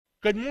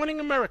Good morning,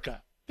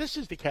 America. This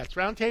is the Cats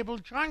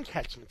Roundtable. John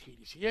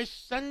Katzmatidis here.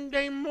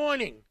 Sunday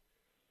morning.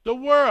 The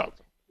world.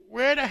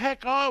 Where the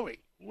heck are we?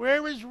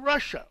 Where is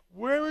Russia?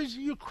 Where is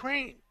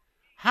Ukraine?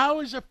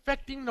 How is it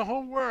affecting the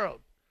whole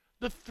world?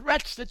 The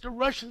threats that the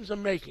Russians are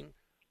making.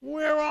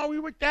 Where are we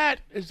with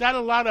that? Is that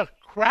a lot of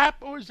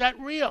crap or is that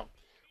real?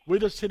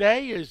 With us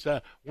today is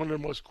one of the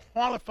most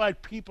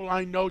qualified people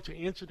I know to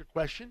answer the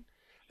question.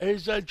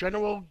 Is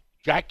General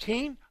Jack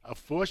Keane, a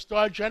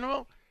four-star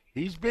general.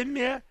 He's been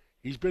there.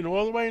 He's been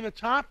all the way in the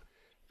top.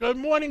 Good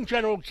morning,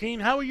 General Keane.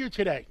 How are you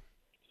today?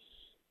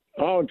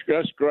 Oh,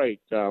 that's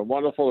great.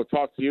 Wonderful to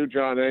talk to you,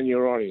 John, and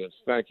your audience.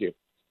 Thank you.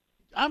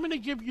 I'm going to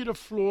give you the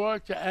floor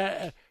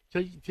to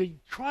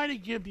try to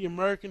give the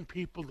American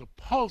people the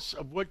pulse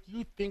of what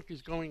you think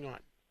is going on.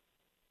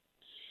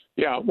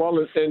 Yeah,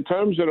 well, in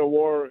terms of the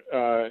war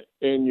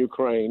in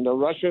Ukraine, the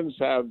Russians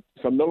have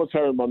some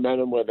military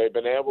momentum where they've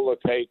been able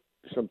to take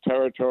some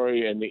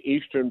territory in the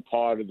eastern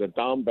part of the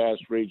Donbass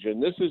region.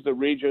 This is the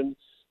region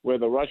where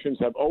the Russians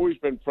have always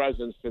been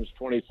present since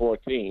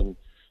 2014.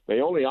 They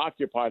only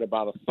occupied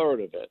about a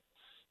third of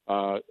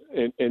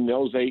it in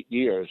those 8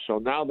 years. So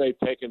now they've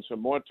taken some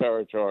more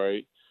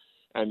territory,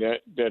 and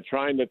they're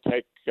trying to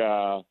take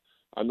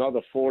another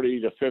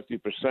 40 to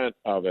 50%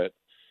 of it.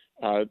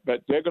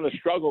 But they're going to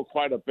struggle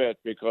quite a bit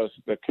because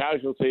the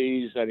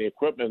casualties and the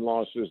equipment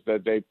losses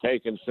that they've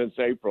taken since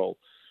April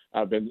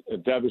have been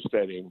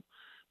devastating.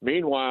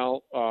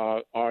 Meanwhile,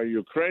 our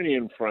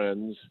Ukrainian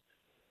friends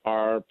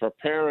are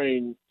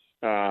preparing,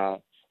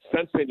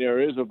 sensing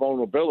there is a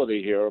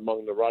vulnerability here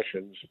among the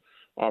Russians,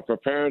 are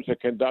preparing to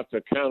conduct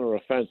a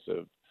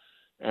counteroffensive.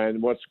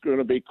 And what's going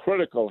to be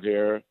critical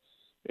here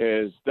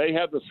is they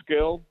have the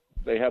skill,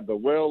 they have the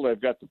will, they've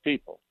got the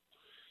people.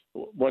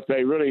 What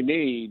they really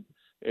need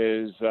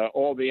is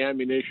all the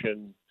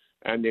ammunition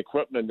and the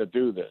equipment to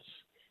do this.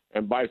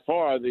 And by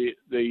far, the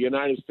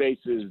United States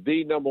is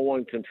the number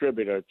one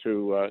contributor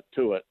to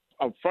it.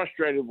 I'm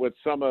frustrated with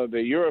some of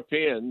the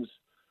Europeans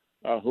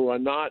who are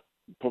not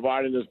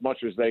providing as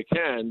much as they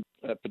can,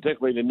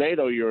 particularly the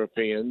NATO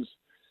Europeans,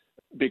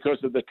 because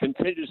of the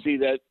contingency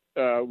that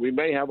we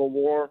may have a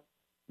war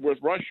with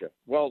Russia.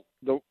 Well,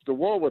 the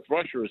war with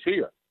Russia is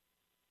here.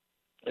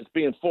 It's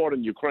being fought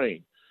in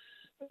Ukraine.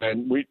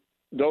 And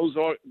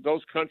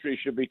those countries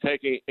should be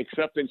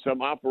accepting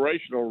some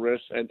operational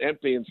risks and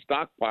emptying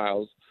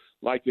stockpiles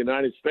like the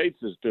United States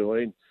is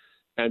doing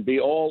and be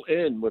all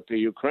in with the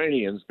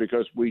Ukrainians,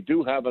 because we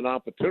do have an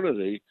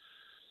opportunity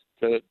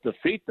to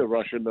defeat the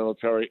Russian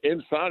military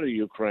inside of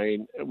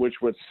Ukraine, which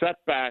would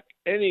set back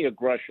any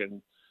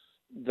aggression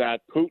that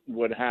Putin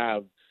would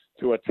have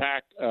to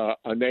attack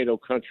a NATO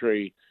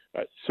country,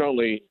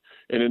 certainly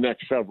in the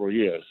next several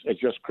years. It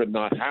just could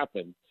not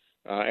happen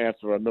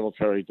after a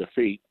military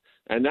defeat.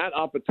 And that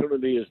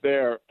opportunity is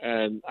there,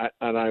 and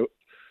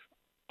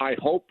I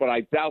hope, but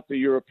I doubt the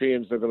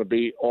Europeans are going to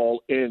be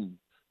all in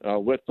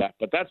with that.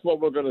 But that's what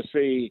we're going to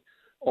see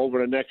over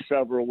the next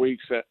several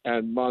weeks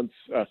and months,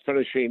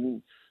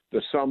 finishing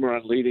the summer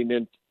and leading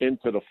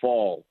into the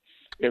fall.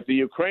 If the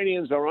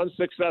Ukrainians are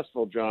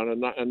unsuccessful, John,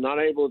 and not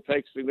able to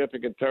take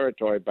significant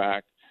territory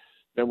back,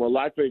 then we're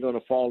likely going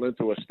to fall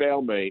into a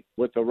stalemate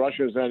with the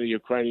Russians and the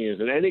Ukrainians.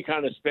 And any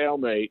kind of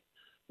stalemate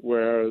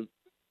where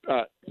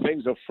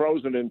things are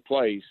frozen in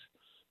place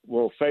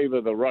will favor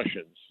the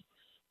Russians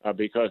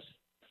because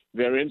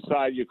they're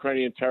inside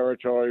Ukrainian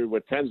territory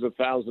with tens of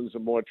thousands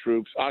of more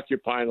troops,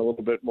 occupying a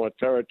little bit more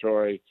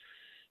territory,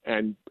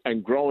 and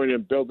growing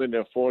and building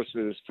their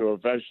forces to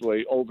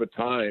eventually, over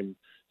time,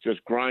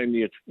 just grind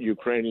the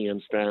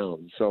Ukrainians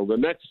down. So the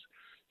next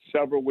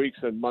several weeks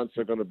and months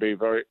are going to be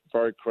very,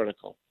 very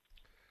critical.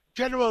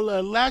 General,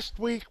 last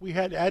week we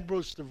had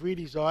Admiral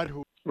Stavridis on,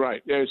 who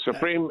right,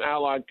 Supreme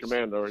Allied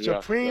Commander.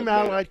 Supreme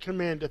Allied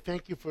Commander.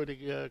 Thank you for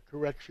the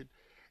correction.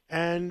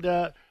 And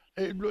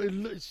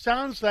it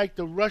sounds like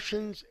the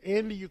Russians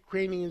and the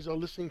Ukrainians are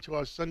listening to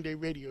our Sunday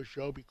radio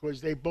show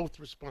because they both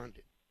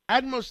responded.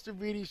 Admiral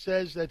Stavridis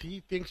says that he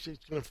thinks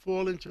it's going to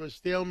fall into a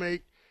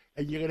stalemate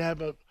and you're going to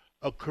have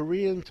a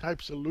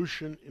Korean-type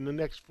solution in the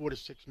next 4 to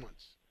 6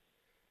 months.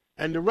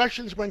 And the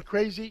Russians went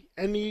crazy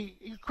and the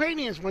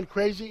Ukrainians went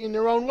crazy in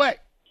their own way.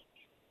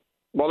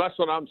 Well, that's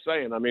what I'm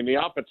saying. I mean, the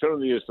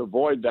opportunity is to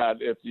avoid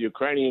that if the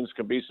Ukrainians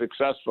can be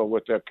successful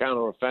with their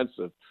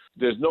counteroffensive.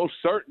 There's no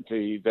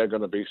certainty they're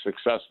going to be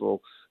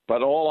successful,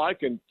 but all I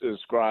can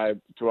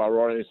describe to our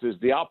audience is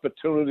the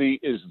opportunity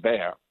is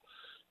there.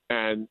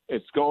 And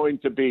it's going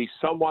to be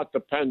somewhat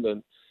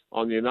dependent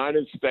on the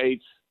United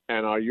States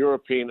and our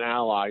European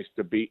allies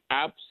to be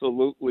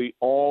absolutely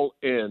all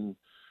in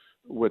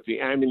with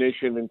the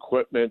ammunition and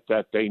equipment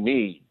that they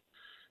need.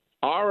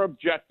 Our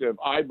objective,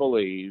 I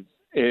believe,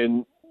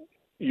 in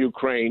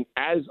Ukraine,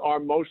 as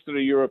are most of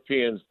the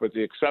Europeans, with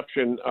the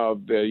exception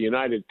of the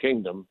United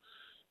Kingdom,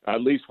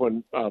 at least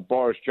when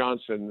Boris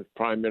Johnson is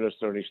prime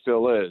minister, and he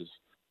still is,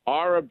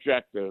 our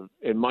objective,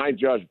 in my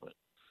judgment,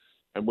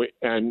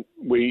 and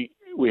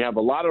we have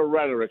a lot of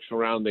rhetoric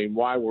surrounding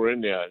why we're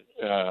in there,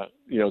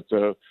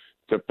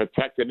 to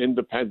protect an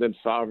independent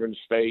sovereign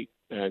state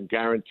and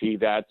guarantee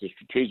that to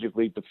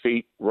strategically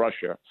defeat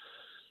Russia.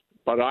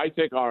 But I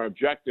think our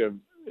objective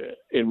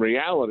in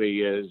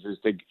reality is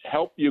to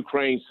help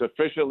Ukraine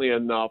sufficiently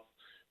enough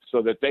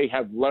so that they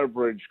have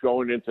leverage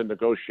going into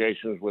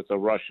negotiations with the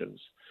Russians.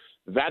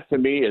 That, to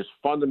me, is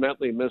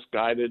fundamentally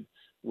misguided.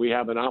 We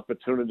have an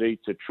opportunity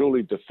to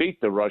truly defeat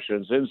the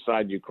Russians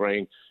inside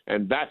Ukraine,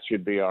 and that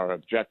should be our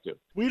objective.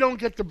 We don't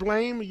get the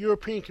blame. The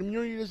European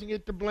community doesn't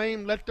get the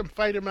blame. Let them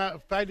fight it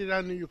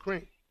out in the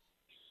Ukraine.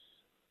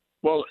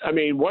 Well, I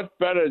mean, what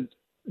better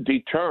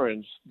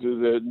deterrence do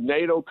the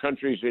NATO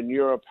countries in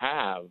Europe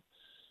have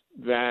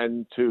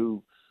than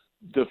to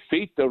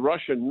defeat the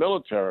Russian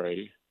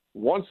military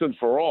once and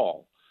for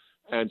all?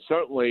 And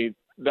certainly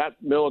that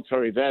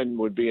military then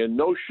would be in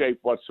no shape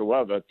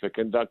whatsoever to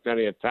conduct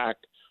any attack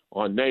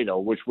on NATO,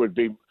 which would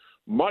be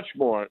much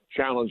more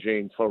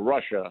challenging for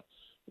Russia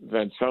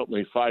than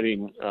certainly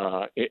fighting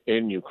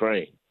in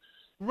Ukraine.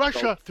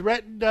 Russia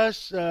threatened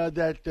us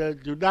that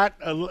do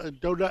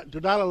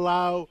not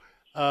allow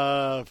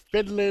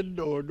Finland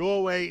or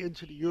Norway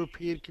into the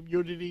European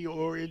community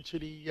or into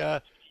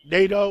the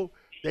NATO.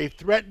 They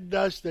threatened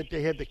us that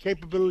they had the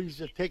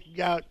capabilities of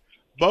taking out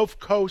both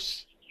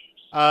coasts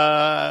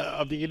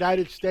of the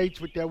United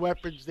States with their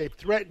weapons. They've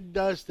threatened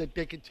us that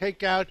they can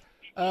take out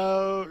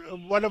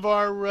one of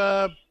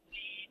our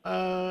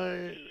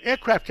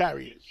aircraft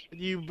carriers. Do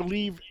you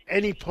believe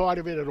any part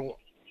of it at all?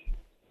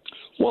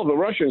 Well, the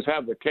Russians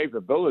have the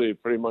capability to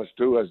pretty much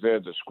do as they're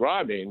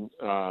describing.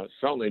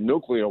 Certainly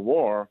nuclear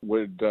war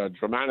would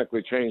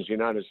dramatically change the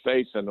United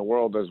States and the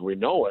world as we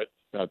know it,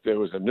 that there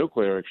was a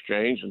nuclear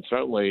exchange, and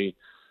certainly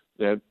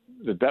that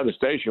the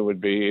devastation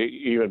would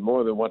be even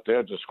more than what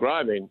they're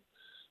describing.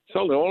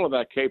 Certainly all of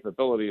that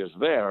capability is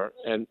there,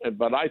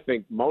 but I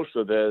think most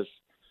of this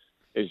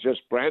is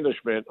just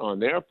brandishment on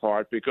their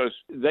part because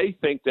they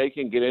think they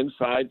can get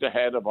inside the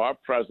head of our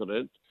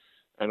president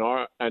and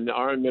our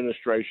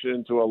administration,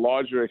 and to a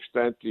larger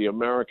extent the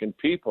American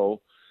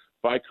people,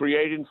 by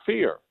creating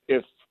fear.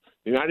 If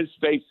the United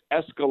States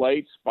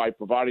escalates by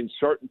providing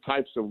certain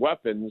types of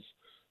weapons,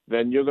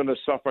 then you're going to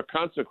suffer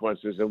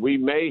consequences, and we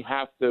may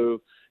have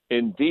to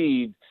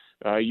indeed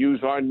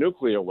use our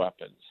nuclear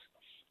weapons.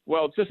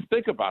 Well, just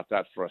think about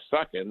that for a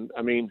second.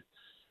 I mean,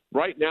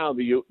 right now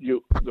the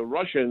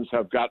Russians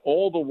have got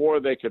all the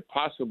war they could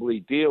possibly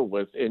deal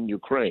with in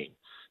Ukraine.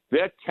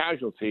 Their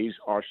casualties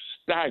are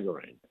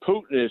staggering.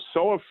 Putin is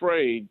so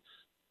afraid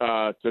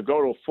to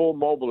go to full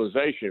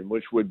mobilization,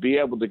 which would be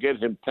able to get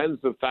him tens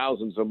of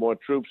thousands of more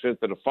troops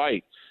into the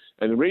fight.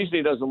 And the reason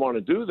he doesn't want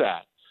to do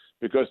that,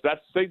 because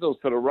that signals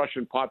to the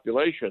Russian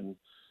population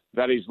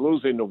that he's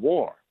losing the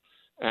war.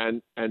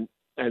 And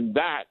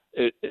that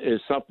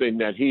is something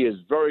that he is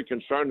very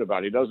concerned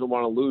about. He doesn't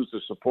want to lose the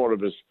support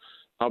of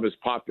his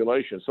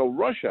population. So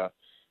Russia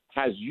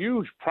has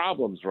huge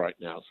problems right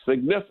now,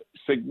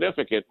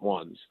 significant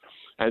ones.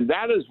 And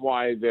that is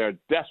why they're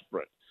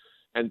desperate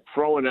and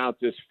throwing out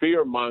this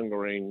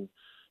fear-mongering.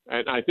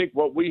 And I think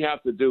what we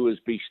have to do is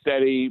be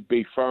steady,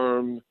 be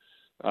firm,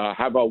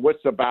 have our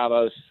wits about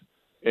us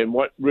in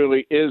what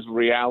really is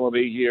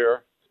reality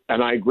here.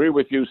 And I agree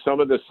with you,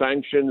 some of the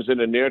sanctions in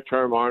the near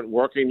term aren't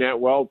working that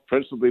well,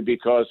 principally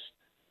because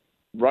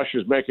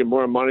Russia's making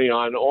more money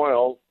on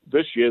oil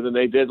this year than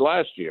they did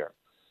last year.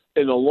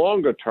 In the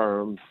longer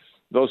term,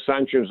 those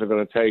sanctions are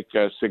going to take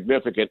a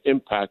significant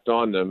impact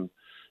on them.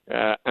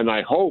 And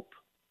I hope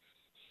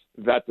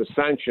that the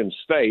sanctions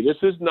stay. This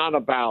is not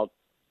about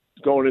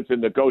going into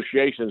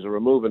negotiations and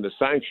removing the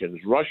sanctions.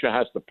 Russia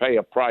has to pay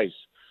a price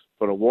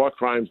for the war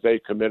crimes they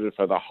committed,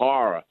 for the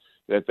horror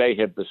that they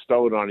have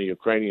bestowed on the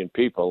Ukrainian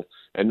people.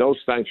 And those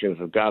sanctions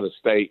have got to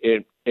stay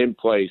in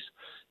place,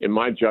 in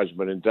my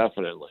judgment,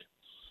 indefinitely.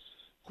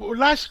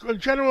 Last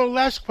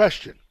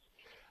question.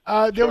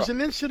 There was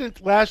an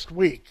incident last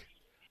week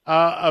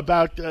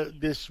about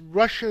this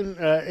Russian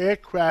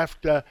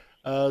aircraft, the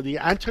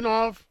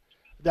Antonov,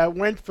 that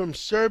went from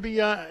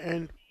Serbia,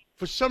 and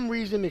for some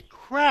reason it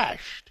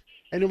crashed,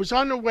 and it was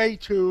on the way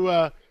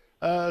to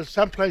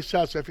someplace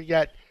else, I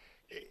forget.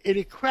 It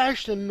had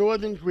crashed in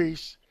northern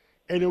Greece,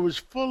 and it was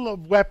full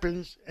of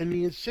weapons, and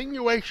the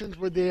insinuations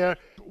were there,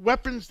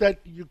 weapons that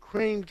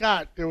Ukraine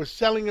got, they were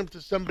selling them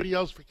to somebody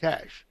else for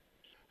cash.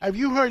 Have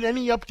you heard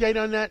any update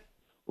on that?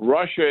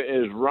 Russia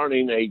is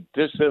running a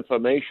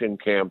disinformation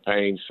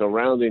campaign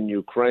surrounding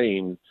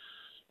Ukraine,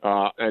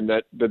 and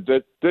that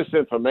the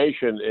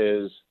disinformation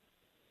is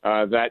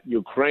that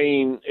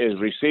Ukraine is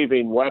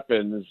receiving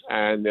weapons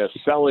and they're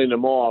selling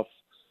them off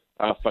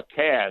for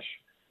cash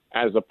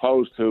as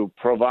opposed to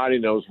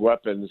providing those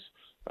weapons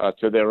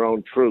to their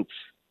own troops.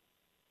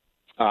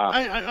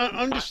 I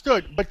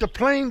understood, but the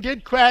plane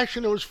did crash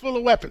and it was full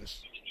of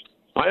weapons.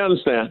 I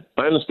understand.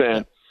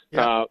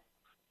 Yeah.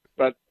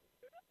 But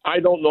I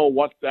don't know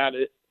what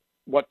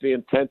the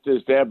intent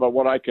is there, but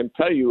what I can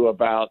tell you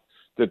about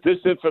the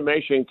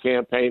disinformation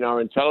campaign,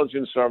 our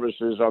intelligence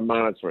services are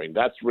monitoring.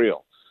 That's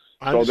real.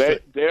 So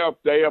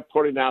they are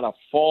putting out a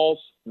false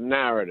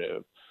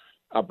narrative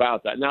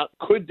about that. Now,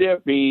 could there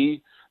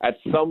be at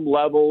some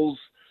levels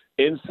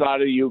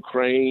inside of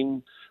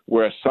Ukraine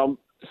where some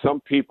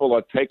some people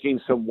are taking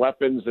some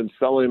weapons and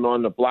selling them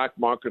on the black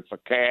market for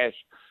cash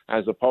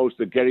as opposed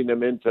to getting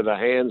them into the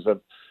hands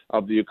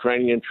of the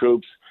Ukrainian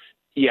troops?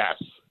 Yes.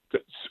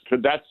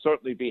 Could that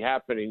certainly be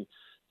happening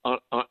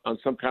on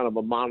some kind of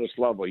a modest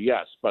level?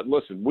 Yes. But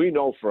listen, we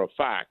know for a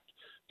fact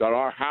that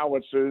our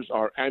howitzers,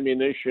 our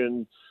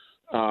ammunition,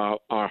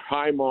 our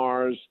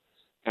HIMARS,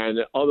 and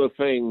other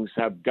things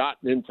have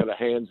gotten into the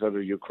hands of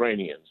the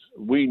Ukrainians.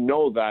 We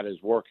know that is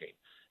working,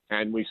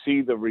 and we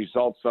see the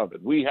results of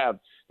it. We have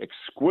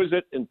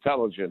exquisite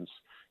intelligence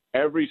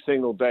every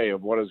single day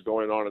of what is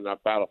going on in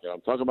that battlefield.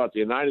 I'm talking about the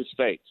United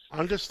States.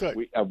 Understood.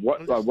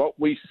 What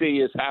we see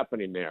is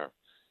happening there,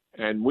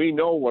 and we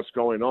know what's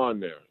going on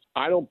there.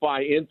 I don't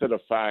buy into the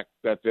fact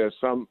that there's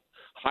some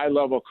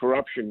high-level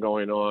corruption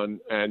going on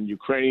and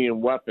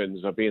Ukrainian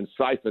weapons are being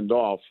siphoned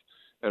off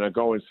and are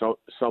going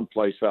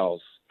someplace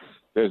else.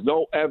 There's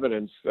no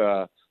evidence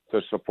to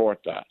support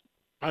that.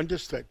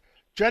 Understood.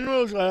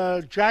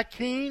 General Jack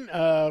Keane,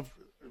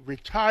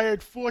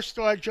 retired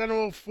four-star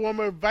general,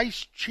 former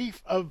vice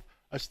chief of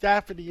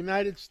staff of the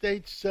United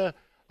States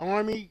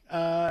Army,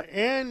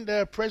 and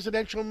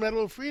Presidential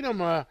Medal of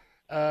Freedom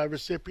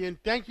recipient.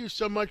 Thank you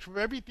so much for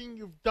everything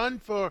you've done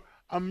for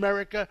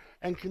America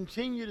and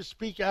continue to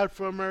speak out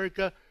for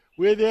America.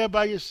 We're there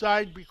by your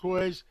side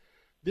because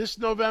this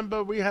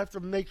November we have to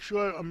make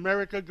sure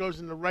America goes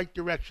in the right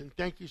direction.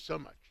 Thank you so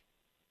much.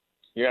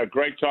 Yeah,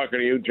 great talking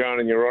to you, John,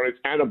 and your audience.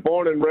 And a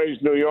born and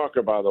raised New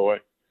Yorker, by the way.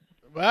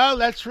 Well,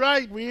 that's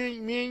right.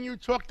 Me and you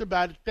talked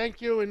about it.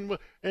 Thank you.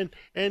 And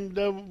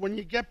when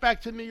you get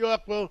back to New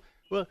York,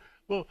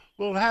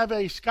 we'll have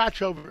a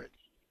scotch over it.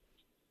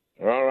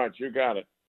 All right, you got it.